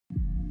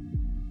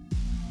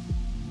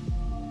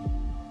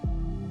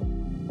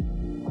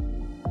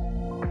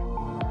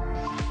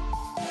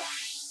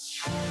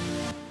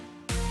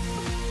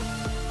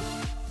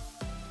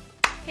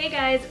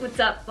guys, what's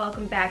up?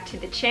 Welcome back to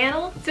the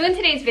channel. So in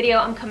today's video,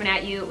 I'm coming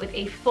at you with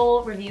a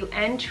full review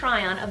and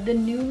try-on of the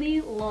newly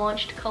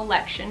launched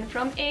collection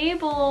from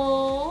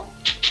AYBL.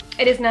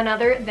 It is none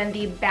other than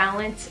the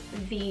Balance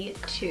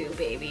V2,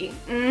 baby.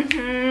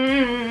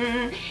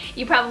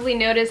 You probably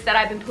noticed that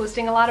I've been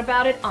posting a lot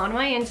about it on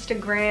my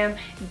Instagram.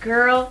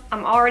 Girl,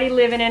 I'm already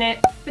living in it.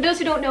 For those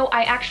who don't know,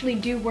 I actually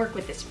do work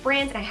with this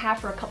brand and I have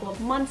for a couple of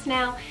months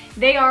now.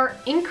 They are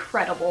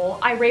incredible.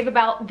 I rave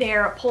about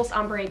their Pulse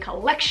Ombre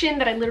collection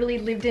that I literally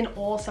lived in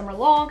all summer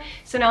long.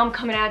 So now I'm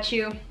coming at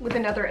you with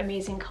another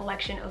amazing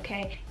collection,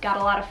 okay? Got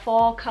a lot of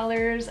fall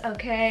colors,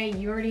 okay?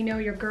 You already know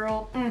your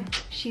girl,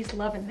 she's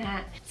loving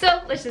that.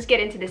 So let's just get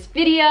into this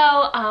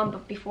video.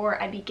 But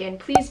before I begin,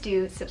 please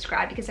do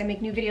subscribe because I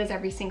make new videos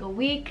every single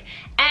week.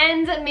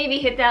 And maybe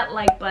hit that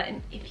like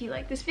button if you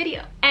like this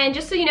video. And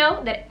just so you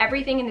know that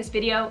everything in this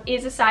video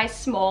is a size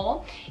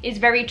small, is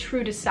very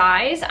true to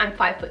size. I'm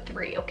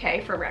 5'3",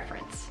 okay, for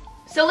reference.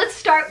 So let's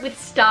start with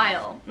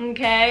style,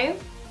 okay?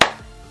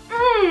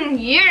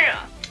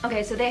 Yeah!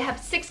 Okay, so they have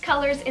 6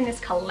 colors in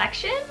this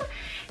collection.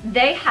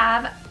 They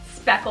have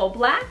Speckle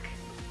Black,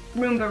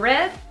 Roomba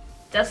Red,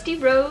 Dusty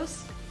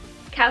Rose,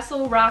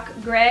 Castle Rock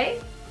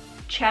Gray,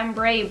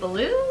 Chambray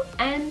Blue,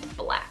 and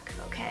Black,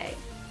 okay?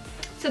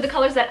 So the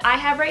colors that I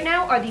have right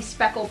now are the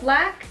Speckle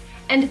Black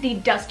and the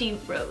Dusty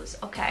Rose,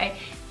 okay?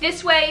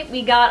 This way,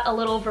 we got a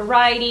little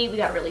variety. We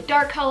got a really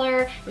dark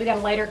color, we got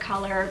a lighter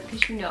color,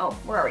 because you know,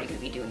 we're already gonna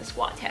be doing the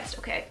squat test,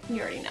 okay?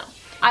 You already know.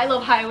 I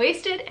love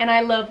high-waisted and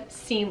I love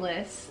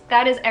seamless.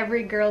 That is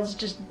every girl's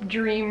just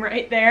dream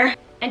right there.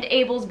 And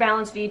AYBL's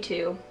Balance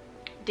V2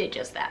 did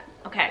just that,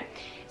 okay?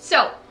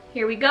 So,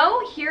 here we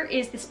go. Here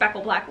is the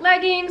Speckle Black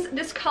leggings.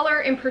 This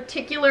color in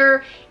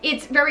particular,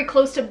 it's very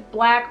close to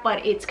black,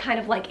 but it's kind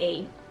of like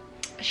a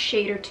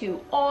shade or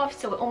two off,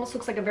 so it almost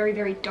looks like a very,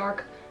 very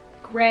dark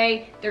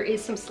gray. There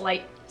is some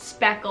slight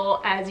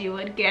speckle, as you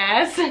would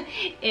guess, in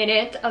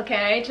it,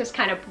 okay? It just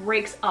kind of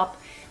breaks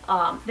up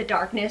the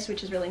darkness,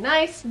 which is really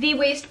nice. The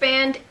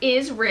waistband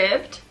is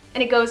ribbed,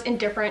 and it goes in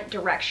different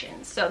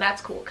directions, so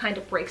that's cool. Kind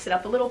of breaks it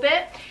up a little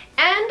bit.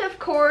 And of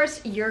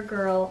course, your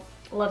girl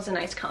loves a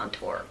nice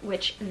contour,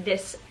 which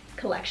this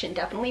collection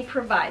definitely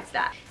provides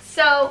that.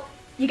 So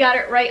you got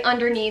it right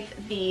underneath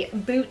the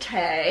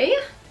bootay.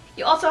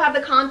 You also have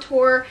the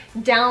contour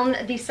down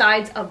the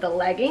sides of the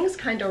leggings,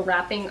 kind of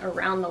wrapping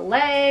around the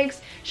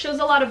legs. Shows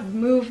a lot of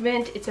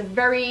movement. It's a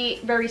very,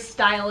 very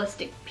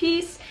stylistic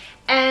piece.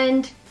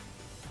 And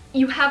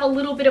you have a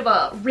little bit of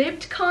a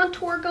ribbed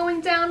contour going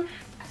down.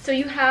 So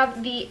you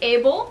have the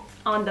AYBL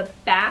on the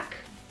back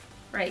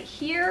right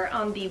here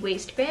on the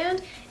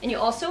waistband. And you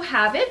also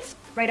have it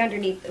right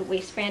underneath the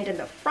waistband in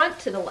the front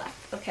to the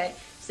left, okay?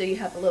 So you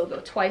have the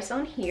logo twice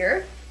on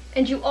here.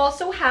 And you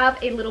also have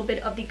a little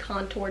bit of the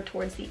contour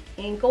towards the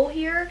ankle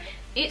here.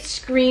 It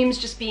screams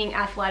just being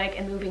athletic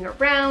and moving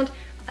around.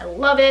 I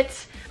love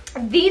it.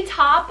 The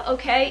top,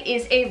 okay,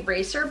 is a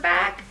racer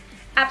back.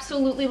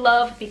 Absolutely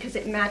love because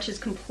it matches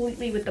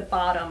completely with the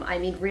bottom. I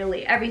mean,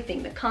 really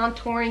everything, the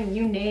contouring,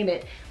 you name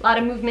it. A lot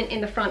of movement in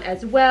the front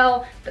as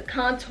well. The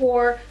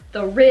contour,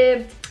 the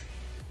ribbed.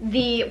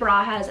 The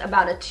bra has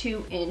about a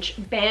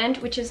 2-inch band,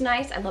 which is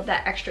nice. I love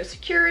that extra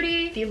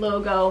security. The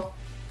logo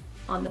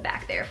on the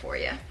back there for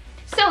you.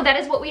 So that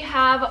is what we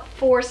have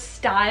for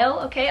style,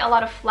 okay? A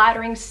lot of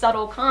flattering,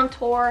 subtle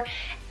contour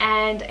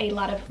and a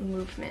lot of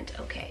movement,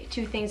 okay?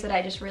 2 things that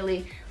I just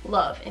really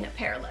love in a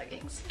pair of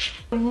leggings.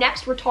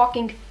 Next, we're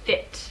talking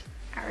fit,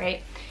 all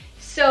right?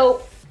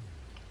 So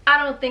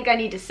I don't think I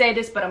need to say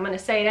this, but I'm gonna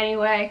say it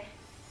anyway.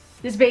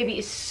 This baby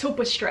is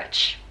super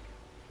stretch.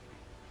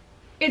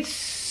 It's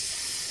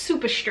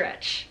super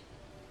stretch.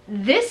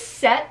 This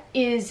set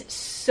is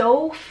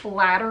so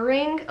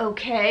flattering,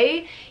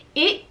 okay?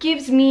 It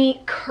gives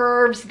me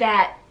curves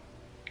that,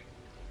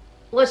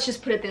 let's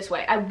just put it this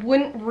way, I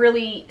wouldn't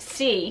really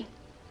see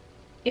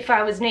if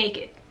I was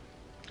naked.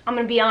 I'm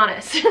gonna be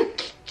honest.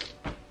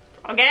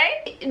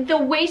 Okay? The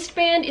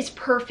waistband is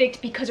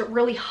perfect because it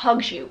really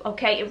hugs you,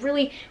 okay? It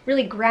really,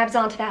 really grabs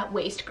onto that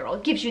waist, girl.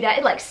 It gives you that,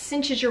 it like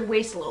cinches your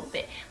waist a little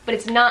bit, but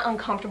it's not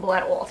uncomfortable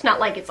at all. It's not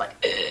like it's like,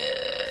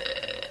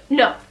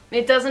 no,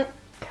 it doesn't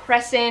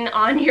press in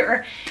on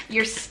your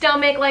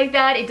stomach like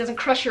that. It doesn't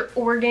crush your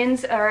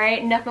organs, all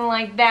right? Nothing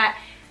like that.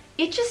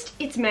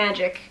 It's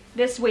magic.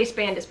 This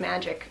waistband is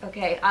magic,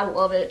 okay? I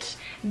love it.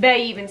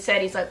 Bay even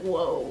said, he's like,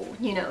 whoa,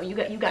 you know, you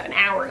got an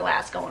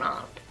hourglass going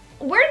on.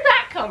 Where did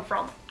that come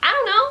from? I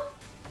don't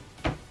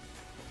know.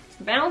 It's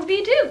the Balance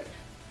V2.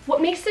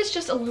 What makes this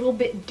just a little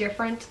bit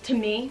different to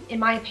me, in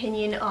my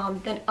opinion,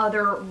 than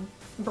other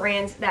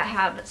brands that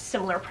have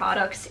similar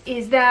products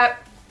is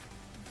that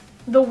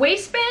the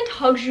waistband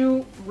hugs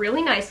you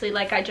really nicely,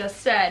 like I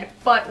just said,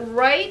 but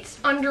right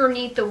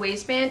underneath the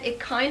waistband, it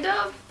kind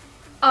of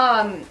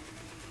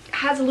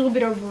has a little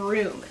bit of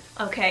room,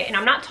 okay? And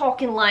I'm not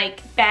talking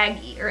like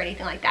baggy or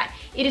anything like that.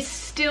 It is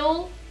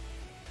still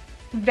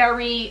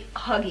very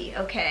huggy,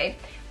 okay?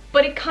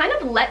 But it kind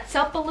of lets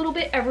up a little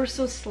bit ever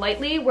so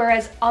slightly,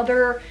 whereas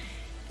other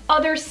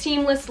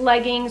seamless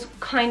leggings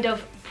kind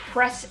of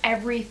press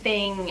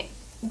everything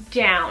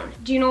down.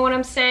 Do you know what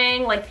I'm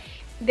saying? Like,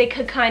 they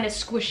could kind of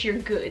squish your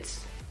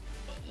goods.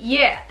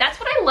 Yeah, that's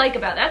what I like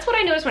about it. That's what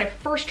I noticed when I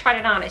first tried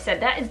it on. I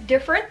said, that is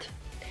different.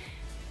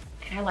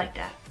 And I like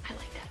that. I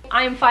like that.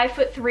 I am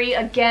 5'3"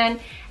 again,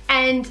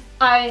 and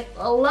I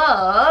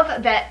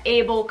love that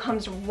AYBL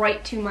comes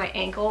right to my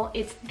ankle.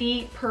 It's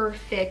the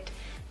perfect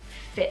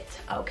fit,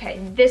 okay?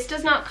 This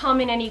does not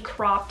come in any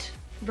cropped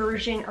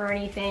version or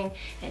anything,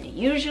 and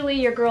usually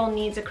your girl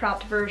needs a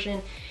cropped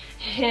version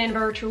in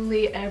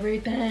virtually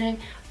everything,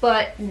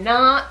 but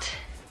not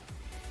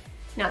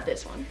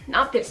this one.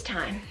 Not this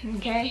time,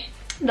 okay?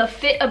 The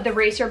fit of the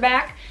racer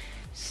back,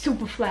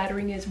 super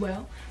flattering as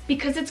well,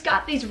 because it's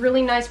got these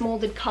really nice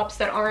molded cups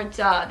that aren't,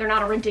 they're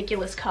not a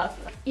ridiculous cup.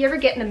 You ever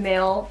get in the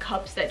mail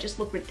cups that just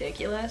look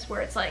ridiculous,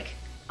 where it's like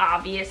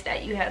obvious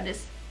that you have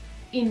this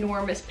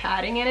enormous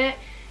padding in it,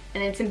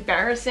 and it's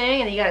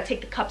embarrassing, and you gotta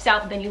take the cups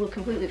out, but then you look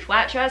completely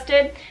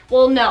flat-chested?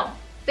 Well, no,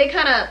 they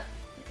kind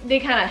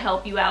of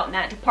help you out in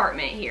that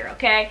department here,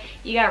 okay?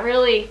 You got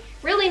really,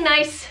 really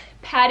nice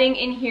padding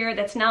in here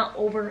that's not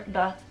over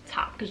the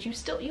top, because you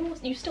still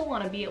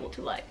want to be able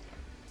to like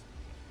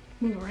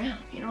move around,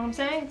 you know what I'm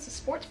saying? It's a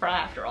sports bra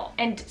after all.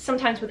 And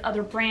sometimes with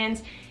other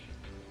brands,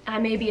 I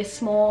may be a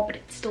small, but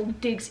it still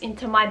digs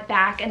into my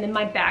back, and then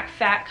my back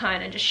fat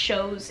kind of just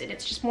shows, and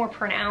it's just more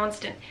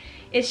pronounced, and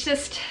it's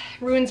just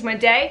ruins my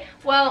day.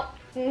 Well,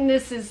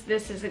 this is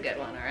a good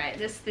one, all right?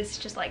 This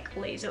just like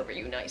lays over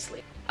you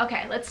nicely.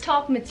 Okay, let's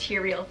talk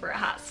material for a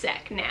hot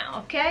sec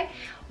now, okay?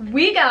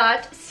 We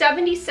got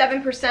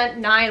 77%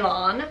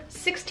 nylon,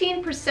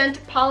 16%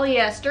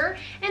 polyester,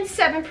 and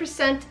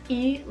 7%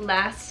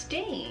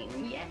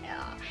 elastane,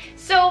 yeah.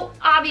 So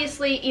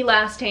obviously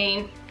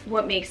elastane,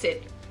 what makes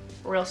it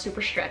real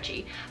super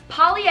stretchy.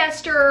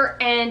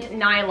 Polyester and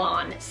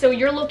nylon, so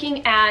you're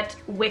looking at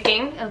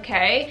wicking,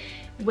 okay?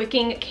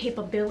 Wicking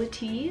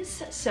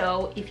capabilities,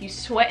 so if you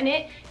sweat in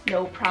it,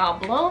 no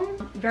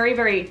problem. Very,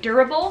 very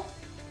durable,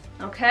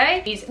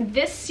 okay?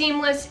 This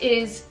seamless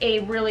is a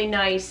really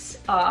nice,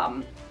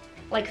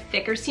 like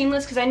thicker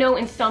seamless, because I know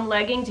in some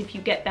leggings, if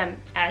you get them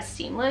as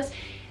seamless,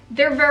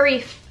 they're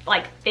very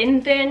like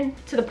thin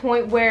to the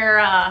point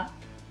where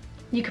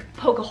you could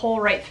poke a hole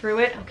right through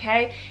it,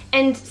 okay?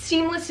 And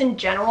seamless in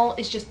general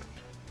is just,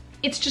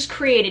 it's just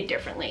created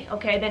differently,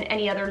 okay, than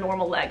any other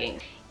normal legging.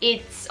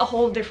 It's a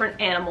whole different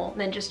animal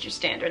than just your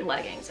standard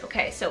leggings,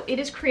 okay? So it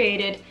is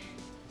created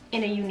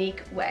in a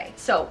unique way.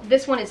 So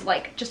this one is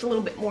like just a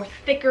little bit more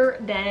thicker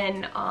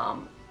than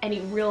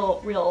any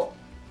real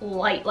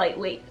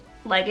lightweight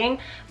legging,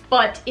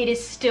 but it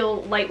is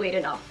still lightweight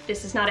enough.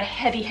 This is not a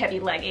heavy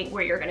legging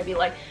where you're gonna be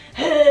like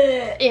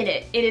in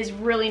it. It is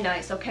really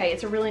nice, okay?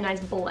 It's a really nice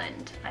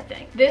blend, I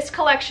think. This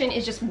collection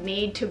is just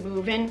made to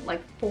move in,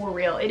 like for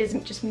real. It is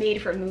just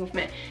made for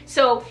movement.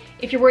 So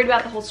if you're worried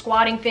about the whole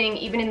squatting thing,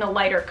 even in the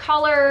lighter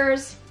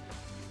colors,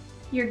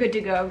 you're good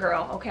to go,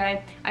 girl,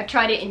 okay? I've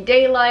tried it in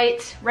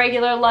daylight,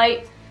 regular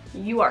light,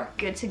 you are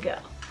good to go.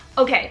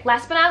 Okay,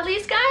 last but not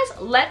least, guys,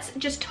 let's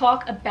just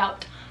talk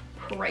about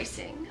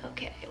pricing.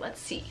 Okay, let's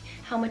see.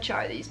 How much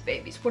are these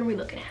babies? What are we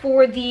looking at?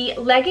 For the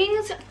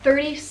leggings,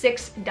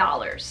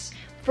 $36.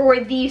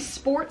 For the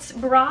sports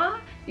bra,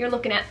 you're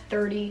looking at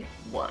 $31.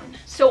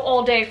 So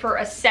all day for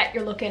a set,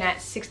 you're looking at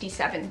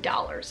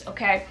 $67,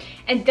 okay?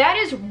 And that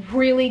is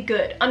really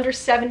good. Under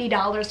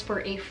 $70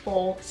 for a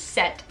full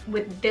set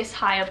with this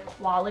high of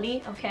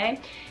quality, okay?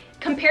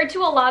 Compared to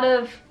a lot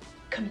of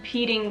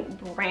competing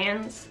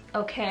brands,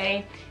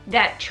 okay,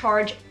 that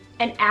charge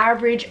an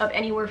average of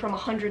anywhere from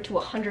 $100 to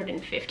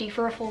 $150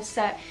 for a full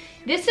set.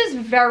 This is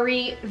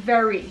very,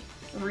 very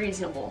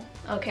reasonable,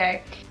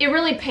 okay? It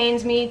really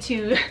pains me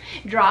to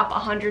drop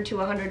 $100 to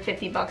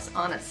 $150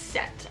 on a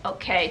set,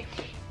 okay?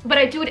 But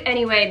I do it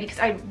anyway because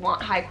I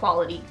want high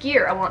quality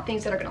gear. I want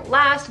things that are gonna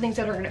last, things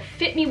that are gonna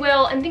fit me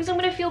well, and things I'm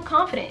gonna feel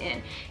confident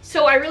in.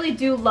 So I really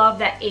do love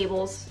that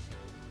AYBL's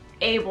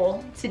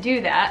able to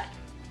do that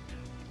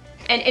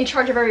and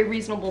charge a very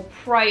reasonable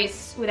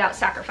price without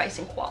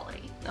sacrificing quality.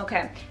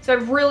 Okay, so I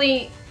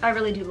really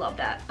do love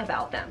that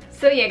about them.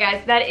 So yeah,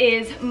 guys, that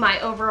is my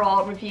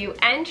overall review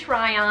and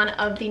try on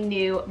of the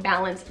new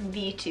Balance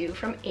V2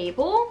 from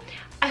AYBL.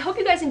 I hope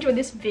you guys enjoyed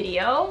this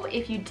video.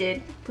 If you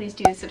did, please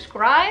do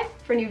subscribe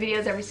for new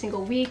videos every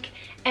single week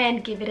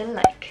and give it a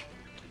like,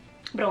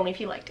 but only if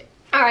you liked it.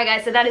 All right,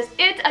 guys, so that is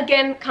it.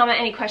 Again, comment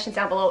any questions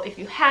down below if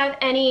you have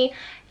any.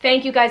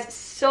 Thank you guys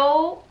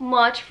so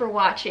much for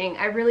watching.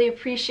 I really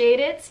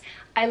appreciate it.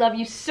 I love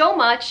you so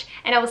much,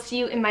 and I will see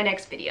you in my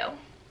next video.